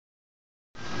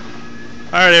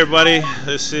Alright everybody,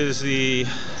 this is the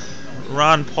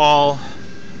Ron Paul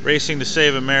Racing to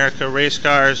Save America race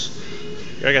cars.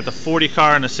 I got the 40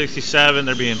 car and the 67.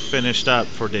 They're being finished up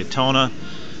for Daytona.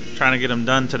 Trying to get them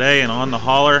done today and on the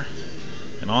hauler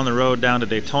and on the road down to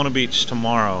Daytona Beach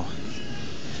tomorrow.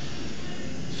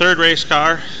 Third race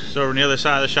car is over on the other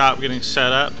side of the shop getting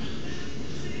set up.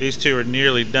 These two are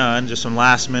nearly done, just some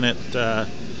last minute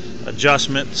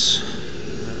adjustments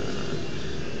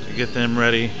to get them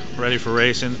ready for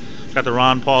racing. Got the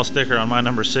Ron Paul sticker on my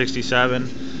number 67,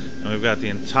 and we've got the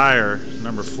entire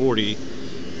number 40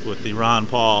 with the Ron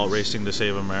Paul Racing to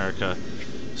Save America,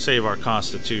 Save Our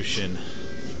Constitution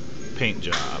paint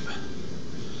job.